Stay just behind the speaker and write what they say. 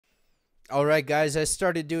Alright guys, I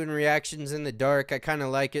started doing reactions in the dark. I kind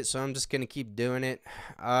of like it, so I'm just going to keep doing it.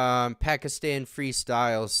 Pakistan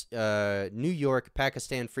Freestyles, New York,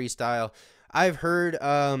 Pakistan Freestyle. I've heard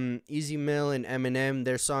Easy Mill and Eminem,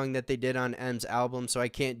 their song that they did on M's album, so I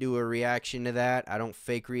can't do a reaction to that. I don't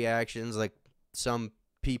fake reactions like some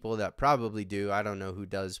people that probably do. I don't know who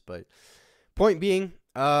does, but point being,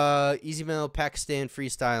 Easy Mill, Pakistan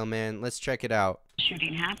Freestyle, man. Let's check it out.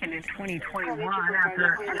 Shooting happened in 2021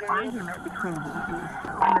 after an argument between the two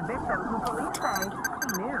and the victim, who police say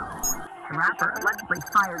he knew. The rapper allegedly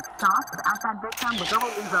fired shots at that victim. The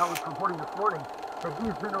government news outlets reporting this morning that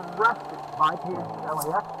he's been arrested by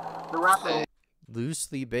LAX. The rapper,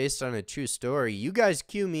 loosely based on a true story. You guys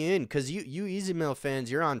cue me in, because you Easy Mill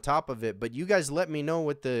fans, you're on top of it, but you guys let me know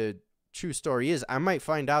what the true story is. I might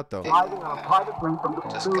find out though.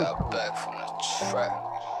 Just got back from the track.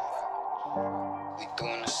 We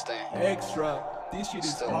doing this thing. Extra. This shit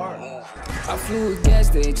is hard. I flew with gas,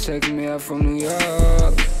 they checked me out from New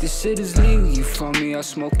York. This shit is legal, you from me, I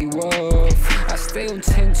smoke you off. I stay on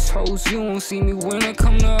 10 toes, you won't see me when I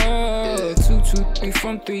come to up. 2, 2, 3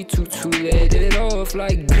 from 3, 2, 2, let it off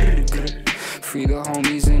like grr, grr. Free the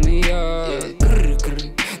homies in the yard. Grr,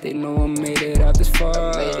 grr. They know I made it out this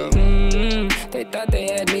far. They thought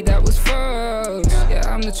they had me, that was false. Yeah,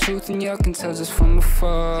 I'm the truth and y'all can tell just from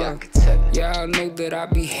afar. Yeah, I know that I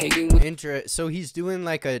be hating with so he's doing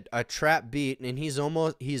like a trap beat, and he's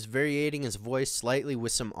variating his voice slightly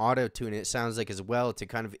with some auto-tune, it sounds like, as well, to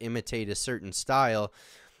kind of imitate a certain style.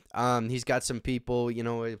 He's got some people, you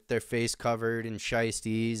know, with their face covered in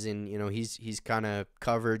shiesties, and you know, he's kind of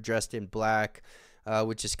covered, dressed in black,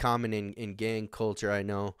 which is common in gang culture, I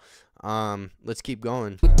know. Let's keep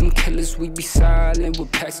going. With them killers, we be silent.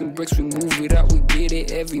 With packs and bricks, we move it out, we get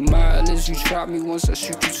it every mile. As you try me once, I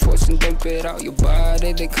shoot you twice and dump it out your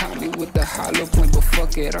body. They caught me with the hollow point, but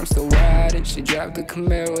fuck it, I'm still riding. She drive the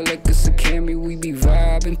Camaro like it's a Camry, we be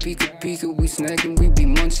vibing. Pika, we snacking, we be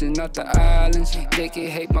munching out the islands. They can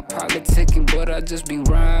hate my politicking, but I just be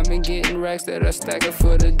rhyming. Getting racks that I stack up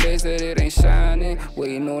for the days that it ain't shining.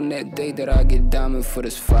 Waiting on that day that I get diamond for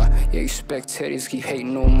this fire. Yeah, you spectators keep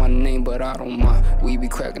hating on my name, but I don't mind. We be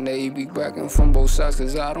cracking, they be cracking from both sides,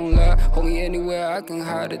 cause I don't lie. Hold me anywhere I can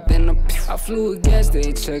hide it, then I flew with gas,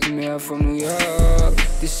 they checked me out from New York.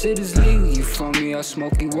 This shit is legal, you from me, I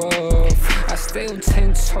smoke you off. I stay on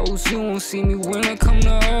 10 toes, you won't see me when I come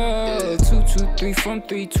to up. 2, 2, 3 from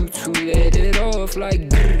 3, 2, 2, let it off like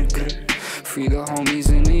grr, grr. Free the homies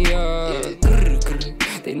in the yard. Grr,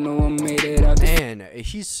 grr. They know I made it out. Man,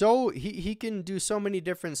 he's so he can do so many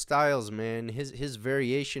different styles, man. His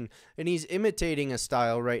variation, and he's imitating a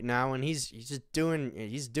style right now, and he's doing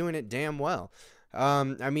it damn well.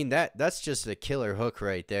 I mean, that's just a killer hook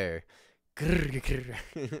right there.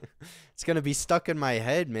 It's gonna be stuck in my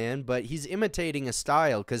head, man. But he's imitating a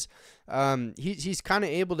style, because he's kind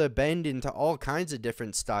of able to bend into all kinds of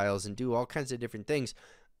different styles and do all kinds of different things.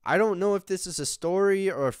 I don't know if this is a story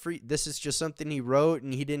or this is just something he wrote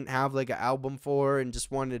and he didn't have like an album for and just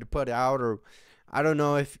wanted to put out, or I don't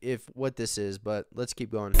know if what this is, but let's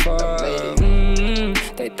keep going.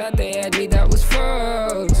 They thought they had me, that was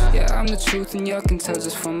false. Yeah, I'm the truth and y'all can tell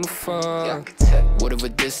just from afar. Whatever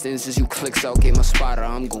distance is you clicks out, get my spotter,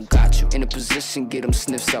 I'm gon' got you. In a position, get them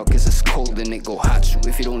sniffs out, cause it's cold and it go hot you.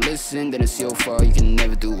 If you don't listen, then it's your fault, you can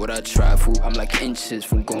never do what I try for. I'm like inches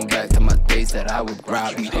from going back to my days that I would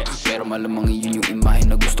rob you. Pero malamang yun yung imahe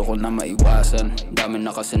na gusto ko na maiwasan. Dami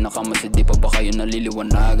na kasi nakamasi, di pa ba kayo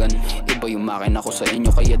naliliwanagan? Iba yung makina ko sa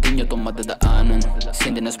inyo, kaya di nyo tong madadaanan.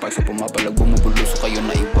 Sindi na sparks so pumapalag, bumubulo so kayo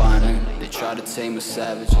naiwanan. They try to tame a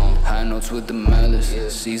savage, high notes with the malice.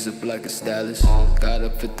 Caesar black and stylist, gotta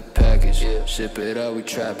fit the package. Ship it out, we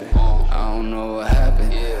trap it. I don't know what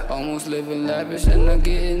happened. Almost living lavish and I'm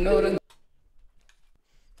getting older.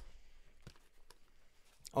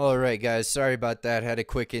 Alright guys, sorry about that, had a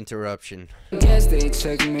quick interruption. Guess they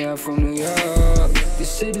checked me out from New York.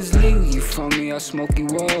 This shit is legal, you from me, I smoke you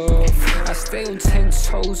off. I stay on 10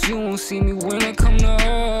 toes, you won't see me when I come to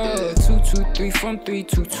up. 2, 2, 3 from 3,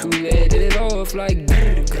 2, 2, let it off like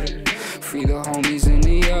grr, grr. Free the homies in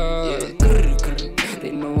the yard. Grr, grr.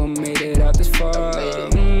 They know I made it out this far.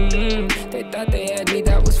 They thought they had me,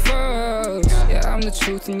 that was false. Yeah, I'm the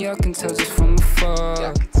truth and y'all can tell just from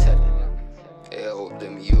afar. I hope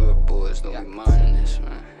them Europe boys don't be minding this,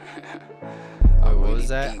 man. What was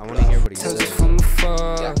that? I want to hear what he said. From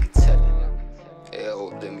afar. I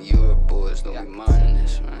hope them Europe boys don't be minding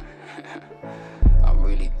this, man. I'm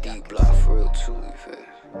really deep block for real too, you feel?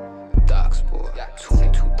 Docs, boy.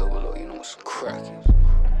 2200, you know what's cracking.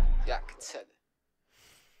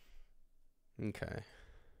 Okay.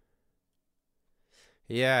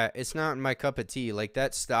 Yeah, it's not my cup of tea. Like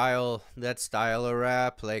that style of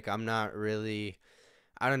rap, like I'm not really,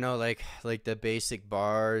 I don't know, like the basic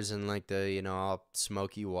bars and like the, I'll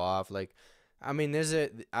smoke you off. Like, I mean,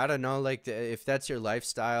 I don't know, like if that's your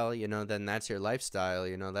lifestyle, then that's your lifestyle.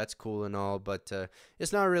 That's cool and all, but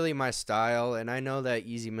it's not really my style. And I know that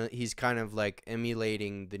he's kind of like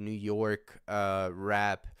emulating the New York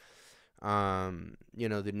rap,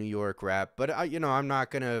 the New York rap. But I'm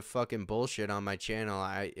not gonna fucking bullshit on my channel.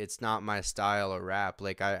 It's not my style of rap.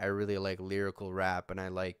 Like I really like lyrical rap, and I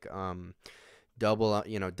like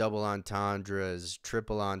double entendres,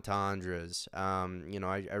 triple entendres. I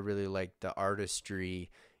really like the artistry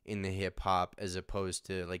in the hip hop as opposed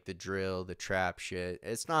to like the drill, the trap shit.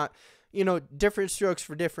 It's not, different strokes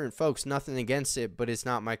for different folks. Nothing against it, but it's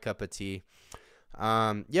not my cup of tea.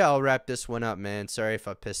 Yeah, I'll wrap this one up, man. Sorry if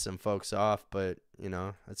I pissed some folks off, but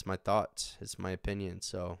that's my thoughts. It's my opinion,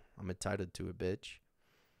 so I'm entitled to it, bitch.